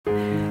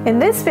In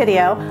this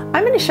video,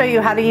 I'm going to show you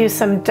how to use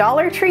some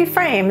Dollar Tree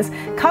frames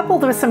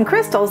coupled with some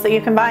crystals that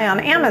you can buy on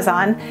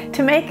Amazon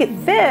to make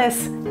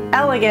this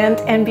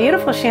elegant and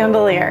beautiful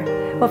chandelier.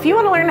 Well, if you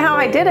want to learn how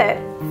I did it,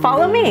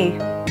 follow me.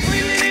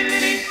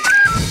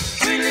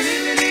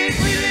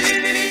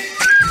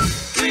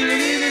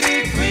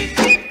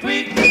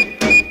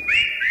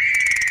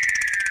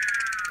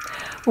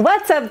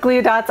 What's up,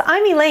 Glue Dots?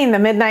 I'm Elaine, the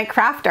Midnight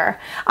Crafter.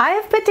 I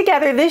have put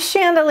together this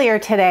chandelier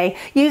today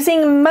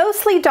using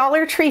mostly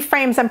Dollar Tree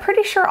frames. I'm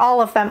pretty sure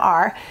all of them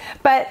are,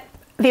 but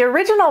the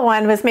original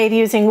one was made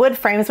using wood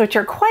frames, which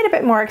are quite a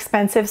bit more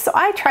expensive, so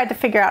I tried to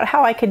figure out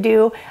how I could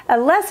do a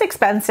less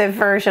expensive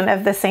version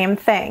of the same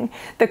thing.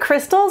 The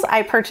crystals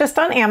I purchased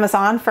on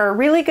Amazon for a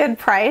really good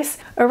price.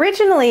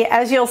 Originally,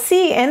 as you'll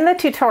see in the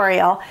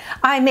tutorial,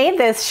 I made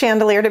this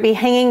chandelier to be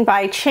hanging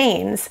by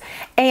chains,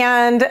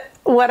 and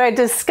what I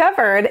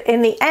discovered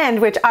in the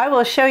end, which I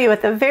will show you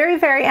at the very,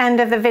 very end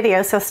of the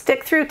video, so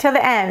stick through to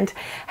the end,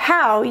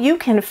 how you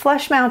can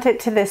flush mount it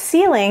to the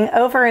ceiling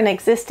over an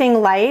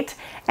existing light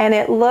and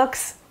it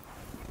looks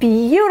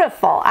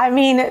beautiful. I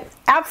mean,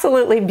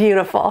 absolutely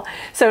beautiful.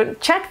 So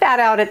check that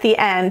out at the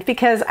end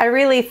because I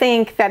really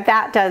think that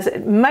that does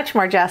much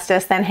more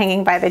justice than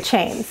hanging by the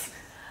chains.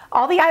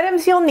 All the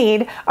items you'll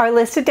need are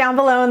listed down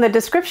below in the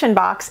description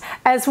box,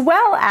 as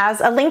well as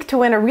a link to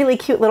win a really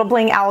cute little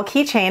bling owl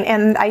keychain,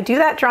 and I do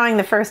that drawing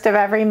the first of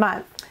every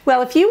month.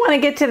 Well, if you want to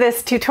get to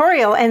this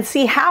tutorial and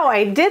see how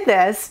I did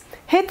this,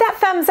 hit that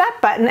thumbs up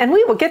button and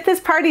we will get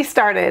this party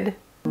started.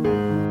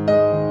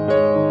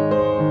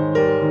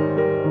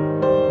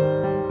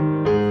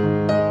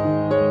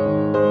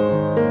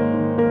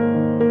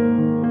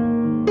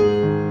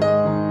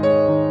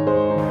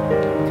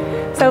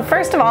 So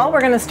first of all,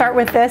 we're going to start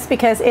with this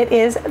because it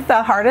is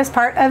the hardest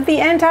part of the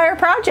entire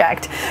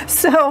project.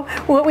 So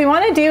what we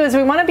want to do is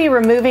we want to be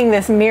removing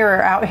this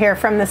mirror out here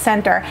from the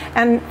center.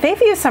 And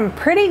they've used some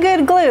pretty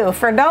good glue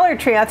for Dollar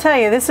Tree. I'll tell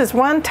you, this is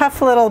one tough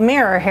little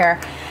mirror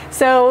here.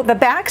 So the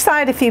back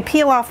side, if you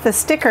peel off the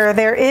sticker,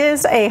 there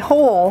is a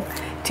hole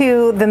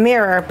to the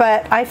mirror,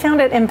 but I found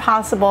it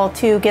impossible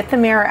to get the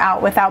mirror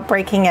out without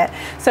breaking it.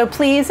 So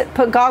please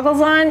put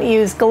goggles on,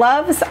 use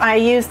gloves. I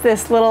use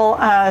this little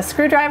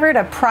screwdriver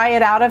to pry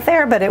it out of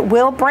there, but it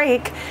will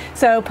break.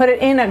 So put it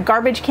in a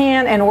garbage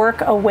can and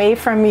work away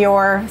from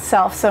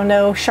yourself so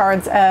no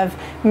shards of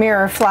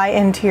mirror fly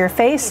into your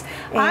face.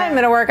 I'm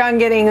gonna work on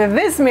getting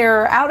this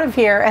mirror out of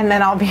here and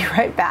then I'll be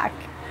right back.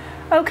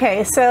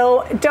 Okay,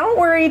 so don't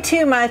worry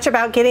too much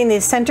about getting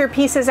these center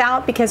pieces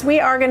out because we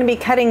are going to be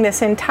cutting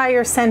this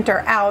entire center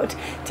out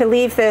to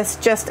leave this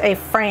just a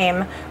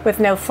frame with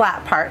no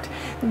flat part.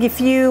 If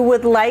you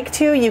would like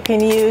to, you can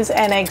use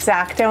an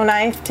X-Acto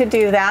knife to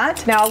do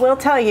that. Now I will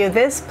tell you,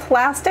 this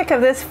plastic of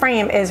this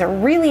frame is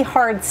really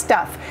hard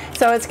stuff,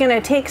 so it's going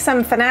to take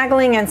some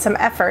finagling and some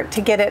effort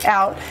to get it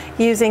out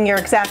using your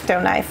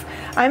X-Acto knife.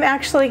 I'm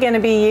actually going to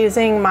be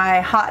using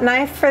my hot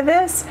knife for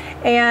this,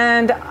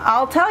 and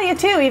I'll tell you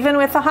too, even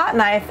with the hot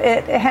knife,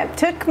 it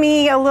took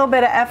me a little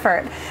bit of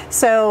effort.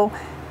 So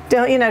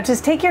don't,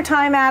 just take your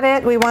time at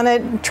it. We want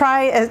to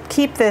try to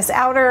keep this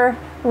outer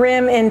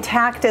rim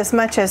intact as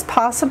much as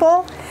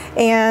possible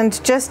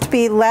and just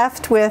be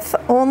left with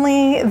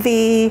only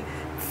the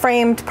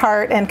framed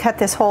part and cut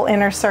this whole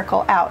inner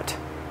circle out.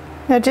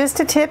 Now just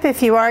a tip,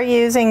 if you are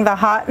using the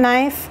hot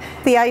knife,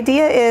 the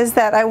idea is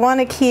that I want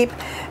to keep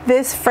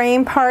this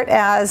frame part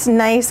as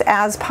nice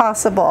as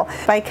possible.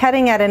 By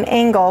cutting at an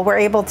angle, we're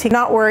able to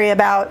not worry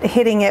about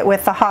hitting it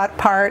with the hot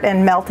part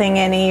and melting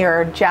any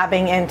or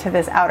jabbing into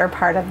this outer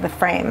part of the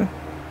frame.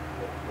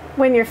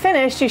 When you're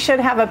finished, you should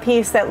have a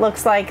piece that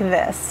looks like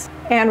this.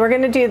 And we're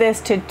going to do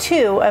this to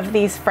 2 of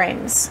these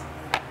frames.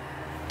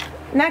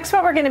 Next,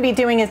 what we're going to be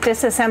doing is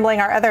disassembling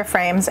our other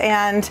frames,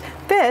 and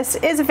this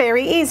is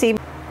very easy.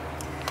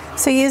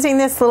 So using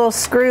this little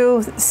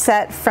screw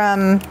set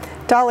from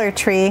Dollar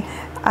Tree,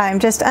 I'm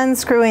just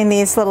unscrewing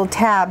these little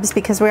tabs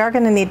because we are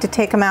going to need to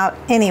take them out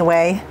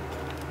anyway,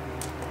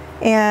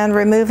 and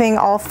removing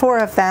all 4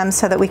 of them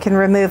so that we can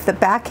remove the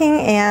backing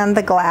and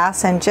the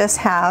glass and just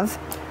have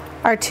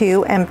our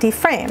 2 empty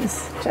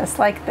frames, just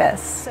like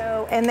this.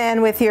 So, and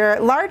then with your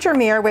larger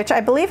mirror, which I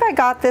believe I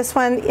got this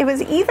one, it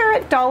was either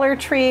at Dollar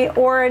Tree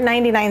or a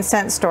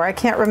 99-cent store, I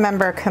can't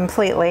remember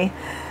completely,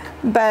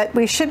 but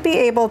we should be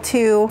able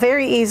to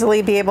very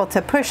easily be able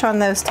to push on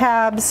those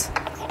tabs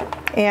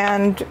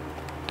and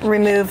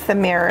remove the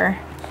mirror.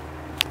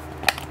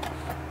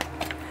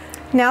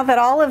 Now that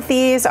all of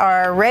these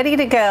are ready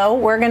to go,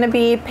 we're going to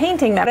be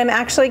painting them. I'm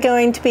actually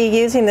going to be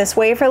using this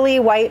Waverly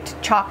white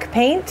chalk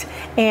paint,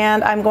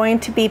 and I'm going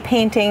to be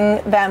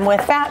painting them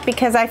with that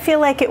because I feel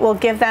like it will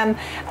give them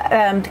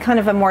kind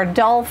of a more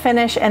dull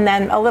finish and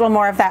then a little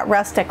more of that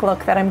rustic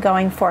look that I'm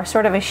going for,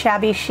 sort of a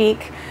shabby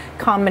chic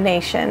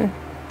combination.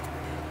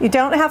 You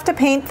don't have to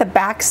paint the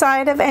back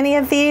side of any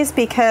of these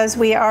because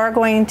we are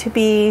going to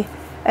be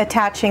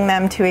attaching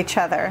them to each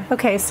other.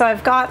 Okay, so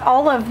I've got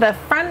all of the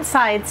front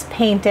sides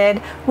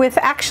painted with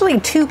actually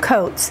 2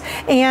 coats.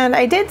 And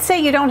I did say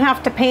you don't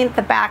have to paint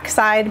the back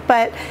side,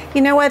 but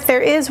you know what?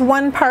 There is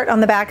one part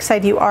on the back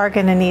side you are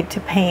going to need to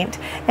paint.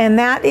 And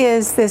that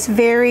is this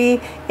very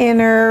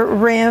inner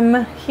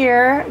rim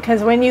here,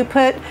 because when you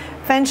put,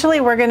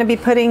 eventually we're going to be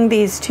putting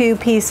these 2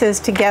 pieces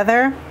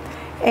together,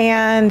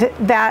 and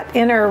that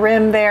inner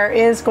rim there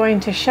is going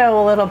to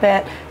show a little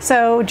bit.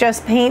 So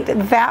just paint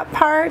that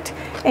part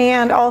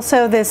and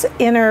also this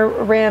inner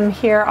rim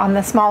here on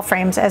the small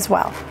frames as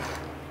well.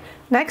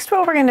 Next,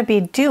 what we're going to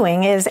be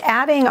doing is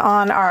adding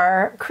on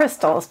our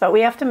crystals, but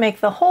we have to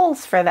make the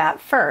holes for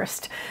that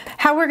first.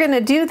 How we're going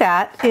to do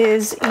that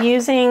is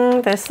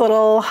using this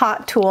little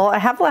hot tool. I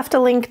have left a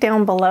link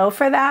down below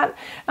for that.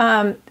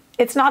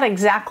 It's not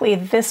exactly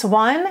this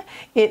one.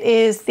 It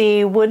is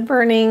the wood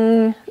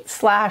burning /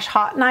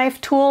 hot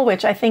knife tool,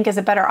 which I think is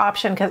a better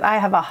option because I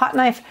have a hot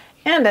knife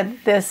and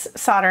this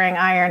soldering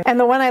iron. And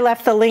the one I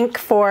left the link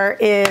for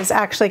is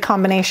actually a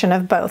combination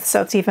of both,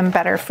 so it's even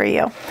better for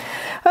you.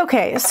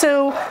 Okay,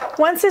 so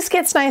once this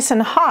gets nice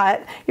and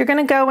hot, you're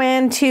going to go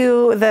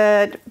into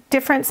the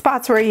different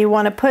spots where you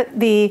want to put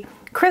the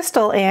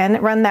crystal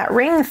in, run that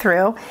ring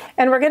through,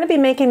 and we're going to be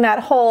making that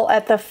hole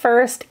at the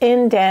first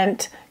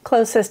indent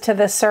closest to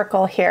the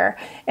circle here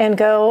and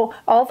go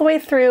all the way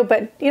through,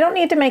 but you don't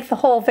need to make the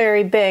hole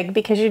very big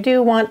because you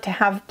do want to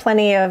have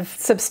plenty of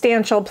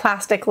substantial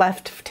plastic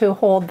left to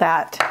hold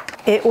that.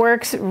 It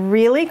works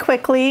really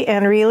quickly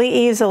and really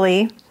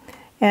easily,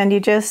 and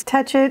you just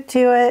touch it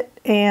to it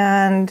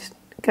and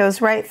it goes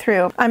right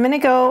through. I'm going to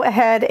go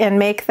ahead and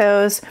make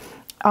those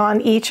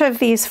on each of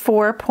these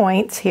 4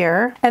 points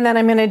here, and then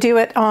I'm going to do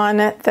it on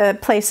the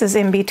places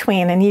in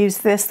between and use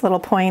this little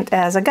point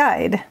as a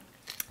guide.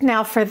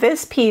 Now for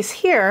this piece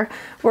here,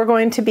 we're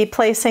going to be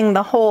placing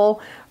the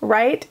hole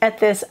right at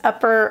this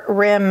upper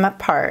rim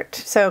part,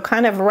 so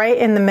kind of right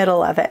in the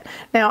middle of it.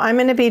 Now I'm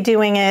going to be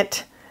doing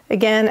it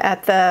again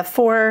at the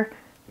 4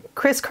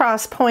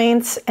 crisscross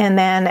points and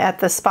then at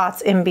the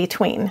spots in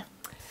between.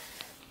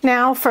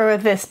 Now for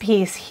this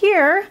piece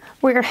here,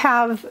 we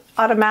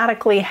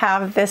automatically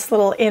have this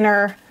little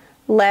inner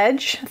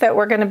ledge that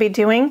we're going to be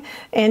doing,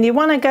 and you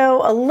want to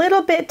go a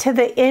little bit to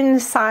the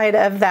inside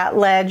of that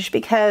ledge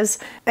because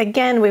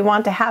again we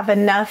want to have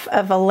enough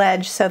of a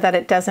ledge so that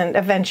it doesn't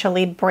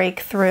eventually break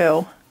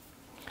through.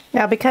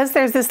 Now because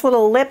there's this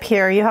little lip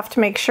here, you have to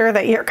make sure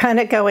that you're kind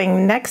of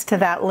going next to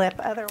that lip.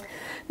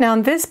 Now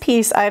in this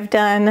piece I've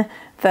done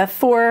the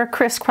 4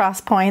 crisscross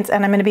points,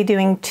 and I'm going to be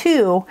doing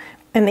 2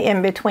 in the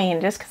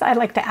in-between just because I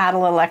like to add a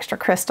little extra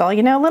crystal.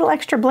 You know, a little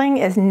extra bling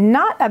is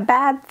not a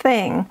bad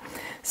thing.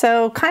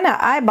 So kind of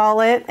eyeball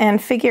it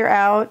and figure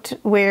out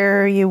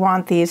where you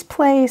want these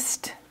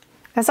placed.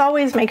 As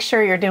always, make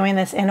sure you're doing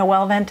this in a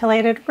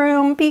well-ventilated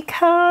room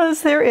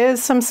because there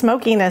is some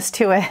smokiness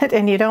to it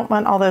and you don't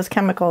want all those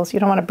chemicals. You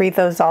don't want to breathe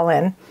those all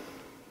in.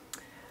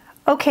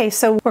 Okay,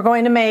 so we're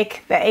going to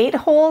make the 8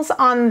 holes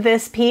on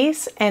this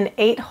piece and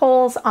 8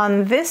 holes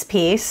on this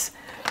piece,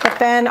 but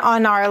then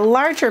on our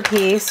larger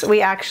piece,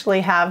 we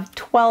actually have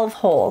 12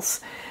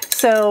 holes.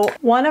 So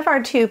one of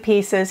our 2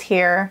 pieces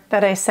here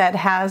that I said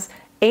has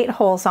 8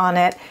 holes on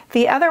it.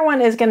 The other one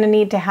is going to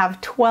need to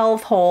have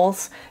 12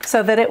 holes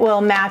so that it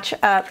will match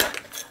up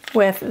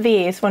with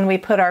these when we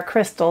put our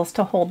crystals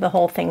to hold the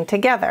whole thing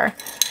together.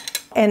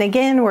 And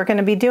again, we're going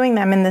to be doing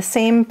them in the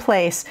same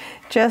place,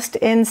 just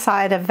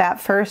inside of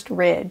that first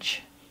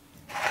ridge.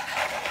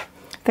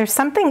 There's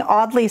something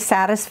oddly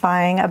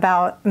satisfying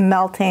about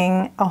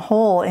melting a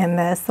hole in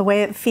this, the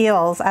way it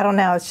feels. I don't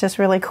know, it's just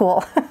really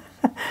cool.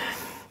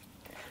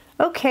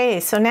 Okay,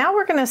 so now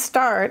we're going to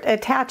start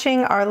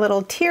attaching our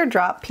little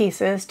teardrop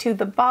pieces to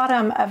the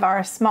bottom of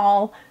our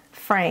small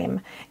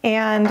frame.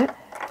 And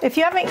if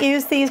you haven't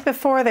used these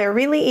before, they're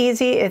really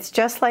easy. It's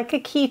just like a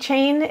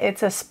keychain.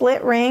 It's a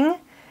split ring.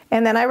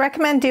 And then I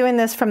recommend doing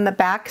this from the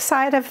back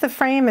side of the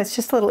frame. It's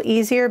just a little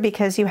easier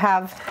because you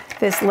have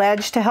this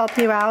ledge to help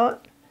you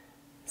out.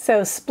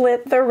 So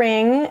split the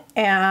ring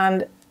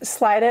and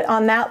slide it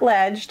on that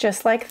ledge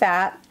just like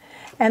that.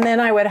 And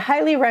then I would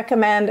highly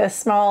recommend a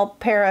small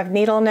pair of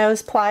needle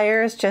nose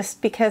pliers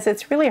just because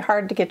it's really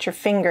hard to get your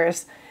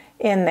fingers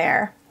in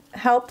there.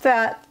 Help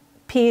that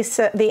piece,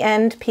 the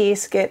end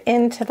piece, get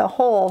into the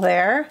hole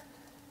there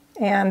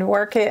and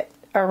work it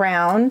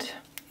around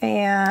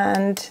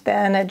and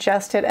then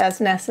adjust it as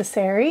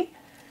necessary.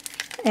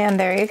 And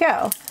there you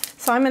go.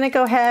 So I'm going to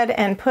go ahead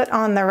and put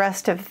on the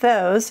rest of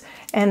those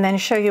and then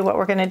show you what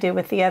we're going to do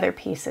with the other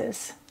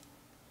pieces.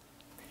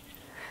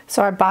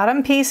 So our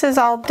bottom piece is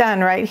all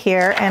done right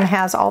here and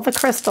has all the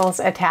crystals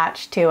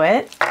attached to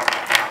it.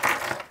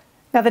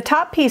 Now the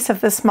top piece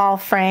of the small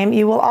frame,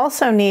 you will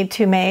also need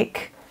to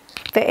make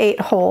the 8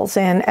 holes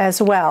in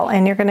as well.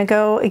 And you're going to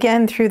go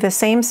again through the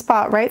same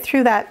spot right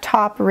through that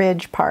top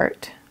ridge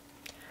part.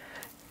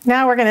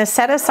 Now we're going to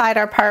set aside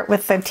our part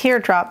with the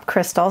teardrop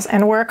crystals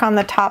and work on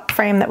the top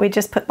frame that we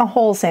just put the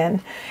holes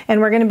in. And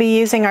we're going to be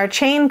using our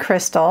chain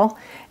crystal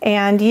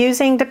and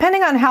using,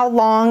 depending on how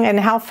long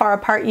and how far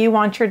apart you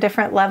want your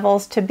different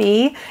levels to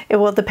be, it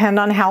will depend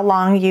on how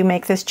long you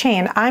make this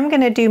chain. I'm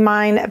going to do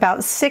mine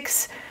about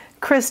 6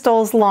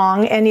 crystals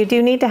long, and you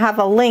do need to have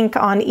a link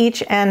on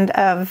each end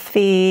of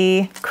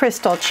the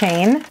crystal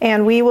chain,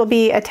 and we will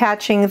be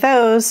attaching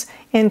those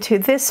into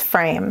this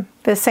frame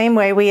the same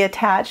way we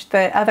attached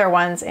the other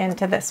ones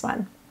into this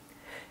one.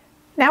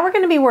 Now we're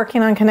going to be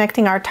working on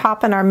connecting our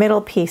top and our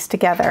middle piece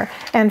together,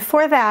 and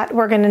for that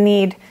we're going to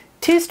need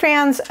 2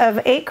 strands of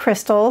 8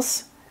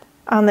 crystals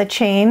on the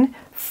chain,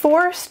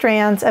 4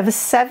 strands of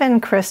 7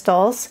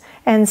 crystals,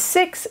 and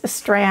 6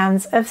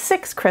 strands of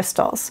 6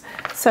 crystals.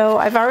 So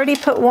I've already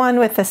put one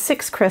with the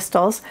 6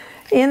 crystals.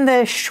 In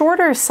the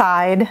shorter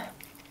side,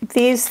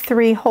 these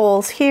 3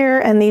 holes here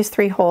and these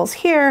 3 holes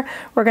here,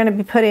 we're going to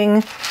be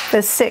putting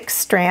the 6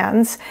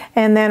 strands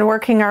and then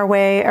working our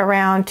way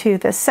around to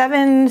the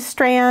 7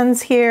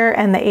 strands here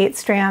and the 8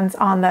 strands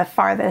on the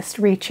farthest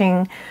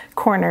reaching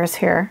corners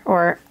here.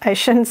 Or I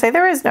shouldn't say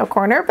there is no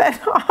corner, but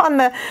on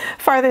the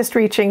farthest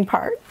reaching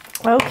part.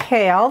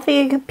 Okay, all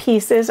the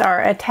pieces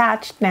are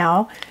attached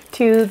now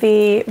to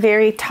the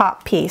very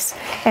top piece,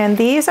 and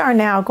these are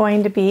now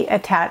going to be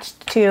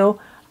attached to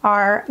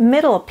our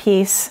middle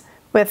piece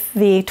with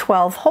the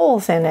 12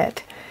 holes in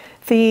it.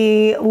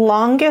 The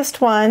longest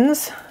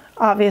ones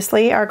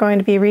obviously are going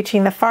to be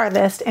reaching the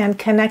farthest and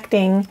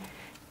connecting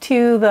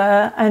to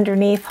the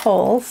underneath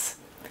holes.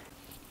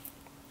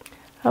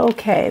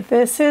 Okay,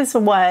 this is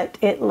what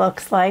it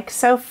looks like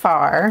so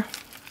far.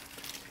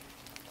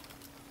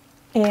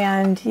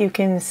 And you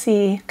can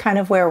see kind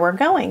of where we're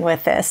going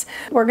with this.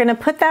 We're going to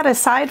put that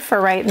aside for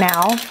right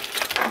now,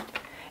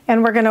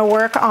 and we're going to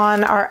work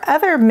on our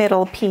other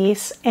middle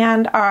piece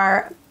and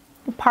our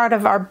part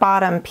of our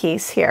bottom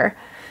piece here.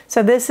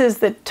 So this is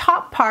the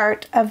top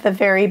part of the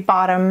very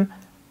bottom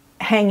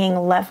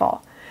hanging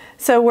level.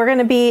 So we're going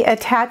to be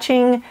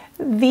attaching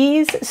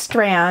these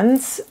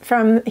strands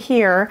from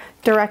here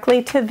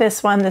directly to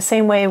this one the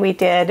same way we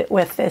did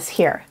with this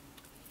here.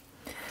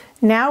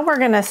 Now we're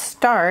going to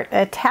start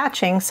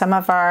attaching some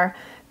of our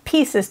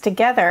pieces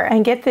together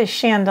and get this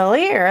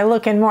chandelier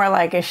looking more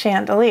like a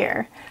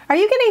chandelier. Are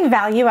you getting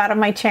value out of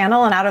my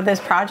channel and out of this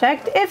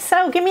project? If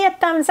so, give me a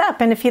thumbs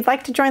up, and if you'd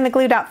like to join the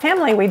Glued Out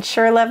family, we'd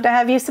sure love to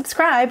have you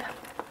subscribe.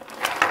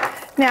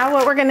 Now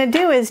what we're going to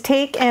do is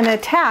take and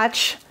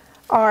attach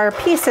our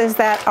pieces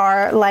that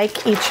are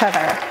like each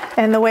other,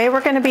 and the way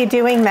we're going to be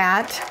doing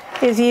that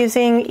is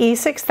using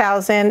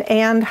E6000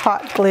 and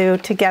hot glue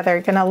together.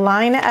 You're going to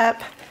line up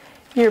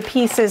your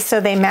pieces so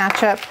they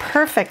match up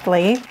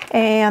perfectly,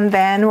 and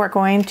then we're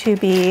going to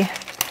be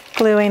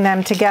gluing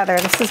them together.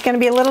 This is going to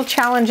be a little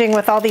challenging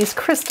with all these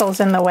crystals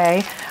in the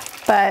way,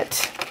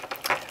 but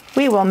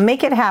we will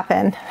make it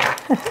happen.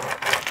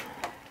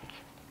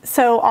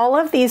 So all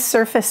of these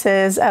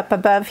surfaces up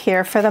above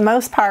here, for the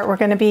most part, we're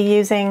going to be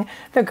using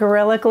the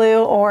Gorilla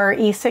Glue or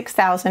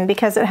E6000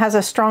 because it has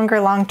a stronger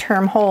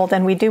long-term hold,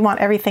 and we do want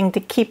everything to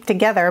keep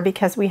together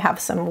because we have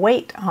some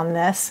weight on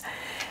this.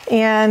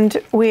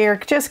 And we're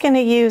just going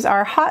to use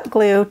our hot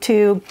glue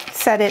to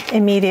set it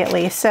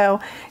immediately. So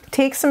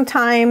take some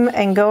time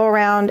and go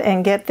around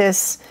and get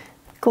this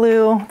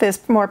glue,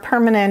 this more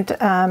permanent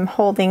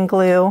holding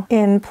glue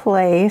in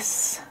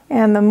place.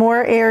 And the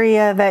more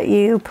area that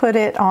you put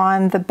it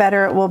on, the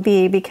better it will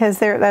be, because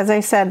there, as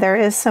I said, there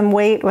is some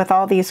weight with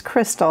all these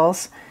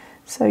crystals.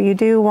 So you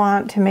do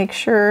want to make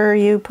sure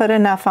you put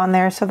enough on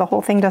there so the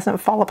whole thing doesn't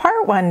fall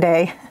apart one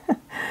day.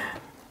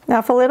 Now,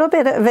 if a little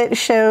bit of it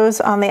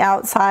shows on the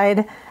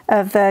outside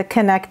of the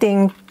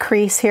connecting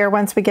crease here,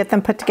 once we get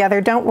them put together,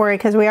 don't worry,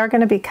 because we are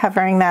going to be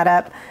covering that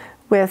up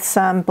with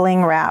some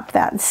bling wrap,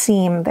 that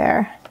seam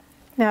there.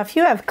 Now, if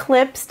you have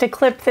clips to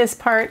clip this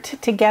part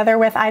together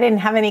with, I didn't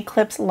have any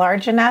clips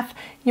large enough,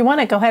 you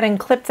want to go ahead and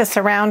clip this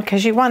around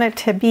because you want it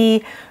to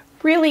be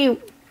really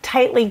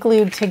tightly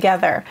glued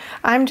together.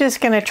 I'm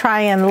just going to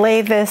try and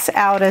lay this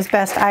out as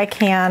best I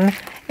can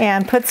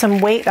and put some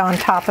weight on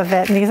top of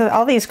it. And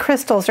all these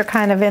crystals are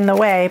kind of in the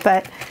way,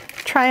 but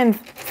try and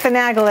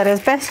finagle it as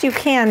best you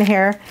can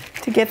here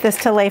to get this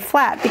to lay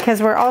flat,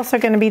 because we're also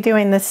going to be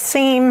doing the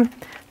same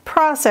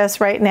process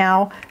right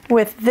now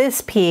with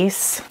this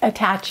piece,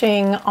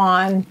 attaching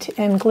on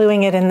and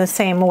gluing it in the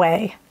same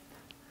way.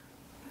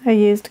 I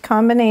used a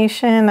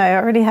combination. I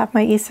already have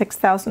my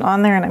E6000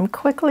 on there, and I'm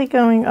quickly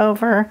going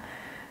over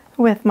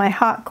with my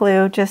hot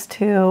glue just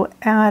to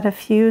add a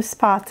few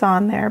spots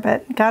on there,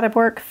 but gotta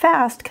work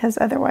fast because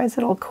otherwise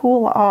it'll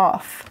cool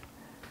off.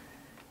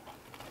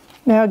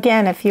 Now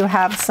again, if you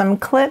have some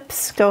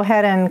clips, go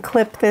ahead and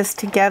clip this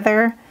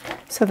together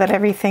so that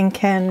everything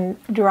can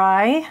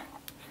dry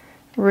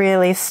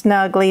really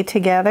snugly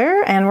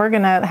together, and we're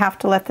gonna have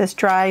to let this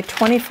dry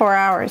 24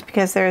 hours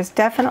because there's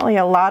definitely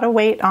a lot of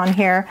weight on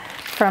here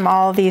from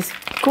all these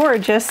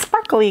gorgeous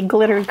sparkly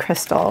glittered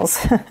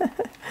crystals.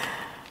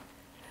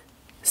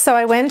 So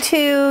I went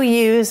to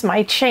use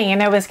my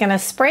chain. I was going to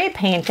spray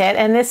paint it,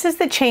 and this is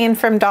the chain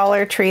from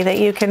Dollar Tree that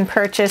you can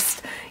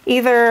purchase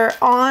either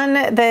on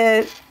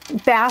the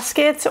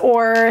baskets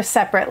or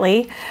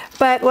separately.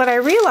 But what I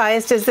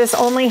realized is this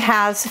only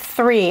has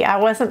 3. I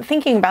wasn't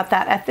thinking about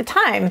that at the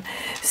time.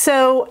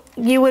 So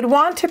you would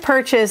want to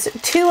purchase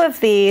 2 of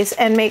these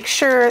and make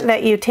sure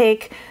that you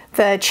take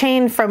the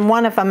chain from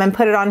one of them and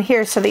put it on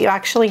here so that you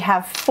actually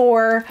have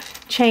 4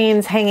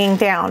 chains hanging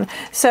down.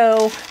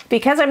 So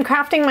because I'm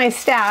crafting my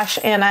stash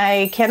and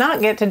I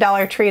cannot get to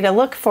Dollar Tree to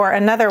look for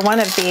another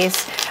one of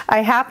these,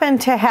 I happen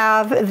to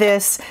have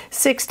this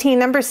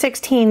number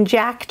 16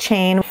 jack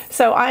chain.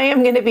 So I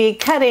am going to be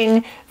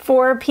cutting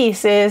 4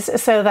 pieces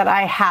so that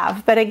I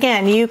have. But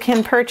again, you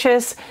can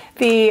purchase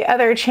the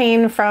other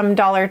chain from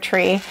Dollar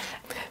Tree.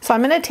 So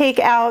I'm going to take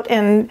out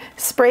and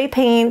spray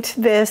paint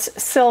this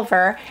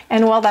silver,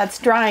 and while that's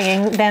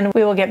drying, then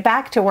we will get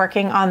back to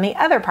working on the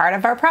other part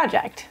of our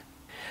project.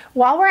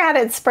 While we're at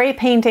it spray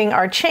painting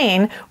our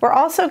chain, we're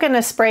also going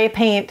to spray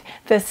paint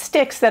the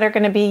sticks that are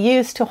going to be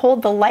used to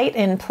hold the light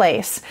in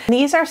place.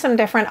 These are some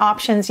different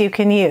options you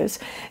can use.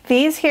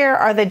 These here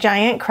are the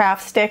giant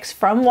craft sticks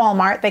from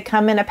Walmart. They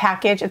come in a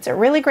package. It's a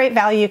really great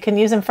value. You can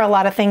use them for a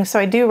lot of things, so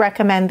I do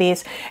recommend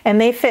these.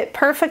 And they fit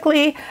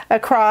perfectly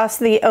across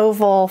the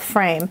oval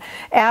frame,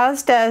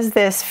 as does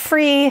this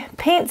free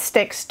paint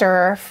stick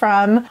stirrer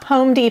from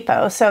Home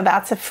Depot. So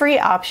that's a free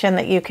option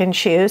that you can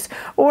choose.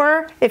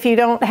 Or if you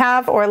don't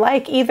have or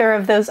like either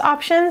of those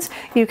options,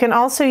 you can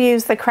also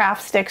use the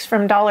craft sticks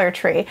from Dollar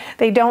Tree.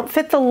 They don't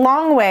fit the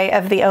long way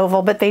of the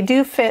oval, but they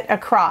do fit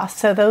across,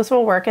 so those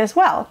will work as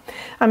well.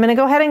 I'm going to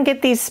go ahead and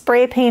get these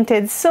spray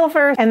painted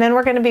silver, and then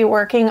we're going to be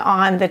working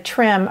on the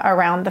trim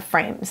around the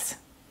frames.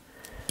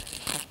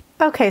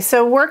 Okay,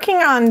 so working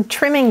on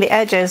trimming the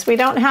edges, we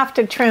don't have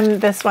to trim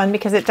this one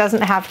because it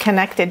doesn't have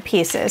connected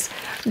pieces,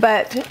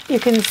 but you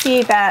can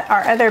see that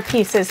our other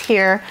pieces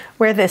here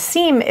where the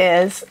seam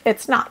is,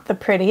 it's not the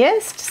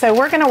prettiest, so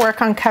we're going to work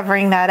on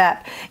covering that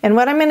up. And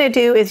what I'm going to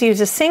do is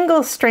use a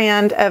single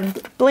strand of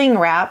bling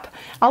wrap.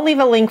 I'll leave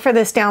a link for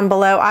this down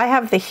below. I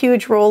have the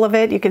huge roll of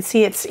it. You can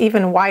see it's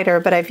even wider,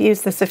 but I've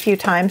used this a few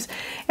times.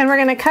 And we're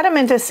going to cut them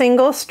into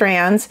single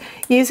strands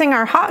using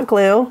our hot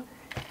glue.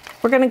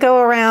 We're going to go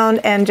around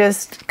and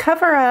just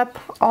cover up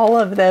all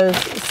of those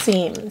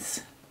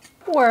seams.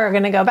 We're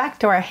going to go back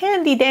to our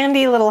handy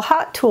dandy little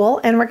hot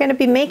tool, and we're going to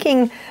be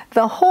making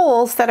the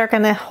holes that are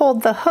going to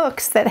hold the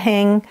hooks that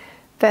hang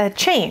the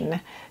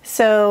chain.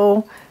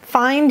 So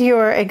find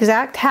your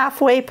exact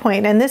halfway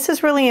point, and this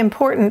is really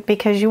important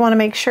because you want to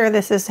make sure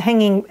this is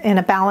hanging in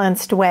a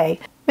balanced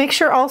way. Make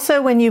sure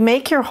also when you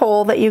make your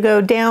hole that you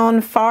go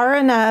down far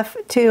enough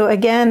to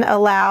again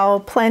allow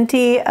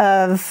plenty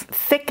of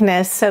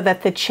thickness so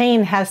that the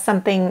chain has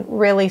something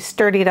really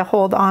sturdy to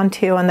hold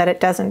onto and that it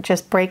doesn't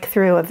just break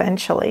through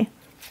eventually.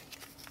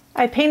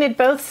 I painted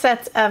both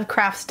sets of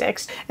craft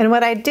sticks, and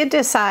what I did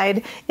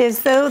decide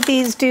is though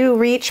these do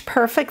reach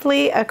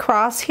perfectly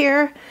across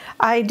here,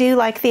 I do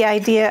like the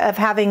idea of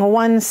having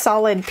one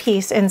solid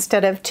piece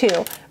instead of 2.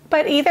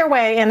 But either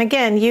way, and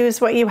again,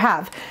 use what you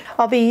have.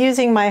 I'll be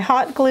using my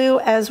hot glue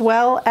as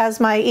well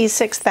as my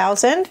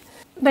E6000.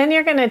 Then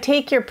you're going to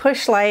take your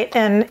push light,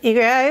 and you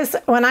guys,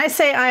 when I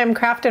say I am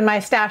crafting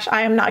my stash,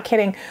 I am not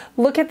kidding.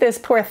 Look at this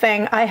poor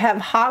thing. I have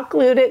hot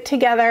glued it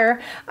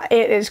together.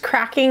 It is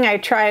cracking.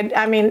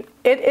 I mean,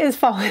 it is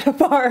falling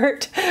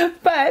apart,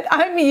 but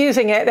I'm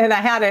using it and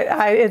I had it.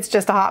 It's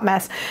just a hot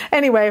mess.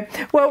 Anyway,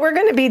 what we're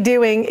going to be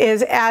doing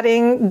is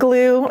adding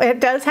glue. It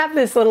does have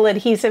this little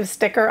adhesive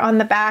sticker on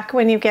the back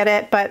when you get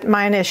it, but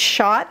mine is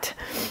shot.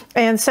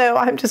 And so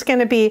I'm just going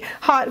to be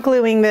hot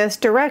gluing this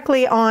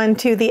directly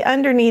onto the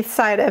underneath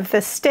side of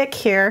the stick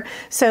here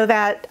so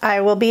that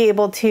I will be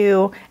able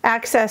to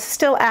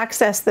still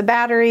access the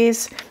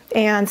batteries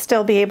and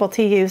still be able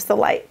to use the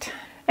light.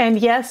 And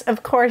yes,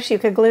 of course, you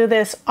could glue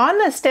this on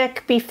the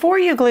stick before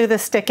you glue the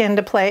stick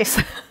into place.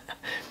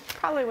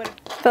 Probably would.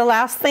 The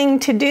last thing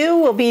to do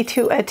will be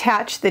to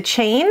attach the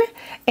chain.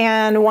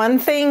 And one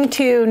thing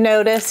to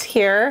notice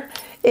here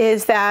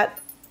is that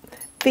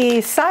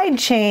the side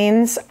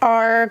chains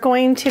are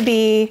going to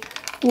be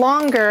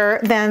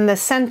longer than the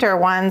center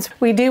ones.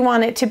 We do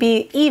want it to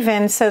be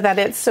even so that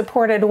it's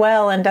supported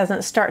well and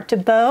doesn't start to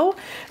bow.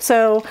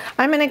 So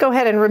I'm going to go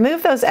ahead and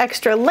remove those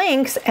extra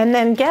links, and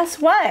then guess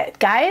what,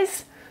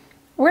 guys?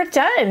 We're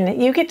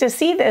done. You get to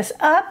see this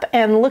up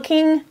and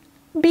looking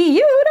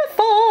beautiful.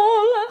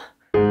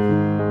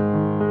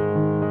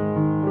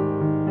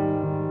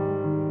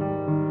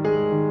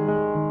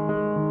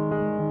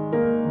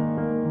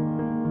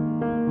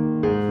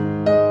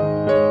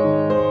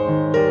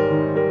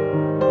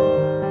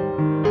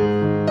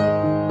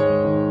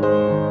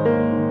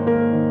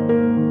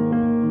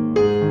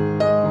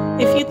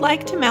 If you'd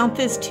like to mount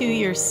this to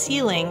your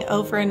ceiling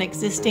over an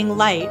existing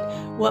light,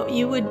 what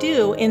you would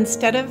do,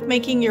 instead of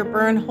making your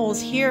burn holes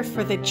here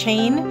for the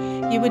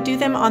chain, you would do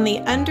them on the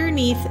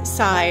underneath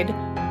side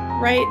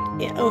right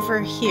over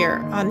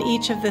here on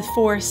each of the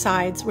 4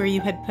 sides where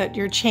you had put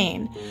your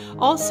chain.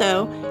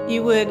 Also,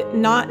 you would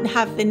not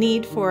have the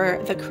need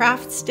for the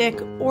craft stick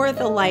or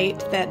the light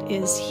that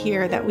is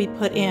here that we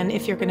put in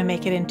if you're going to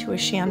make it into a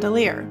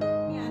chandelier.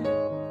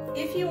 And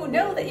if you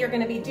know that you're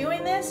going to be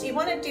doing this, you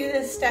want to do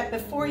this step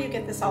before you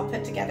get this all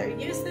put together.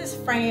 Use this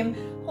frame,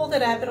 hold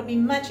it up, it'll be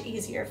much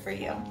easier for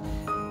you.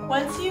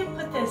 Once you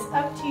put this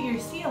up to your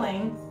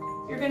ceiling,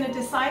 you're going to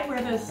decide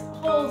where those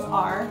holes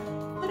are.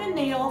 Put a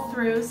nail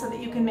through so that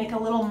you can make a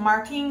little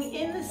marking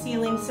in the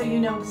ceiling so you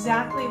know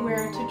exactly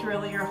where to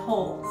drill your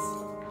holes.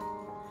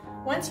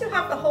 Once you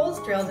have the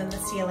holes drilled in the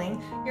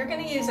ceiling, you're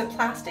going to use a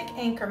plastic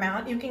anchor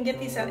mount. You can get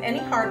these at any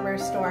hardware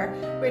store,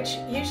 which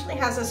usually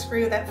has a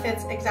screw that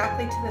fits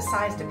exactly to the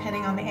size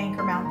depending on the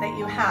anchor mount that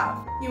you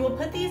have. You will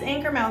put these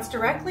anchor mounts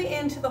directly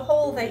into the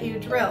hole that you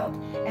drilled,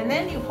 and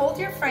then you hold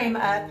your frame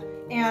up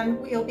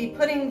and you'll be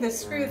putting the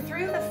screw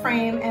through the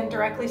frame and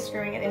directly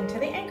screwing it into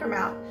the anchor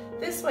mount.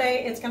 This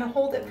way it's going to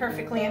hold it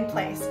perfectly in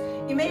place.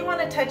 You may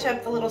want to touch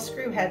up the little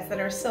screw heads that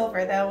are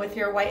silver though with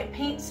your white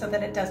paint so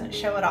that it doesn't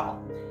show at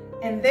all.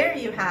 And there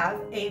you have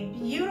a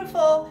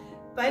beautiful,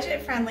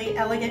 budget-friendly,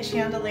 elegant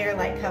chandelier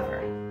light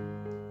cover.